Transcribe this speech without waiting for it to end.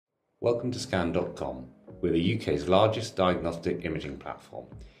Welcome to Scan.com. We're the UK's largest diagnostic imaging platform,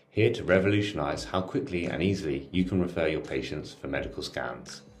 here to revolutionise how quickly and easily you can refer your patients for medical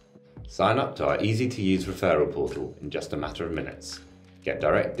scans. Sign up to our easy-to-use referral portal in just a matter of minutes. Get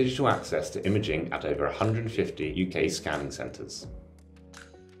direct digital access to imaging at over 150 UK scanning centres.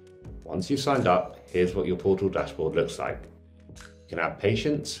 Once you've signed up, here's what your portal dashboard looks like. You can add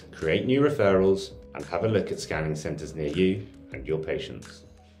patients, create new referrals, and have a look at scanning centres near you and your patients.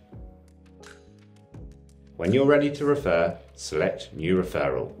 When you're ready to refer, select New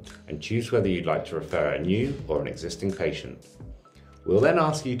Referral and choose whether you'd like to refer a new or an existing patient. We'll then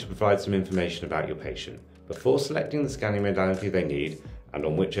ask you to provide some information about your patient before selecting the scanning modality they need and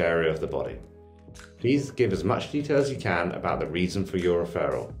on which area of the body. Please give as much detail as you can about the reason for your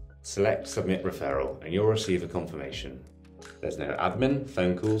referral. Select Submit Referral and you'll receive a confirmation. There's no admin,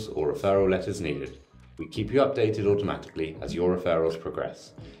 phone calls or referral letters needed. We keep you updated automatically as your referrals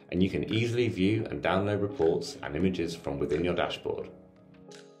progress, and you can easily view and download reports and images from within your dashboard.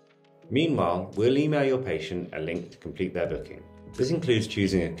 Meanwhile, we'll email your patient a link to complete their booking. This includes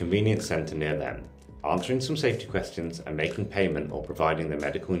choosing a convenient centre near them, answering some safety questions and making payment or providing the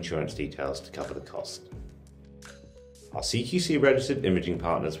medical insurance details to cover the cost. Our CQC registered imaging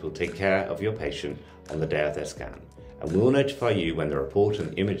partners will take care of your patient on the day of their scan, and we'll notify you when the report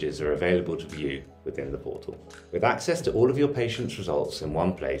and images are available to view within the portal. With access to all of your patients' results in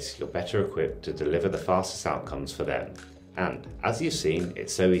one place, you're better equipped to deliver the fastest outcomes for them. And as you've seen,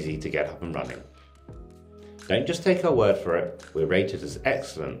 it's so easy to get up and running. Don't just take our word for it, we're rated as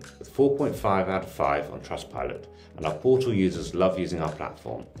excellent with 4.5 out of 5 on Trustpilot, and our portal users love using our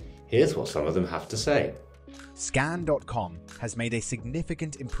platform. Here's what some of them have to say. Scan.com has made a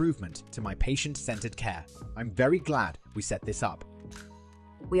significant improvement to my patient-centered care. I'm very glad we set this up.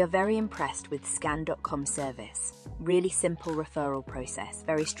 We are very impressed with Scan.com service. Really simple referral process,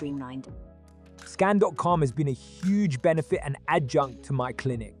 very streamlined. Scan.com has been a huge benefit and adjunct to my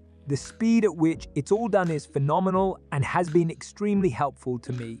clinic. The speed at which it's all done is phenomenal and has been extremely helpful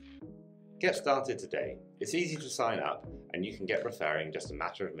to me. Get started today. It's easy to sign up and you can get referring in just a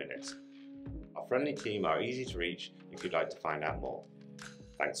matter of minutes. Our friendly team are easy to reach if you'd like to find out more.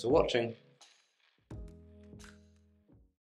 Thanks for watching.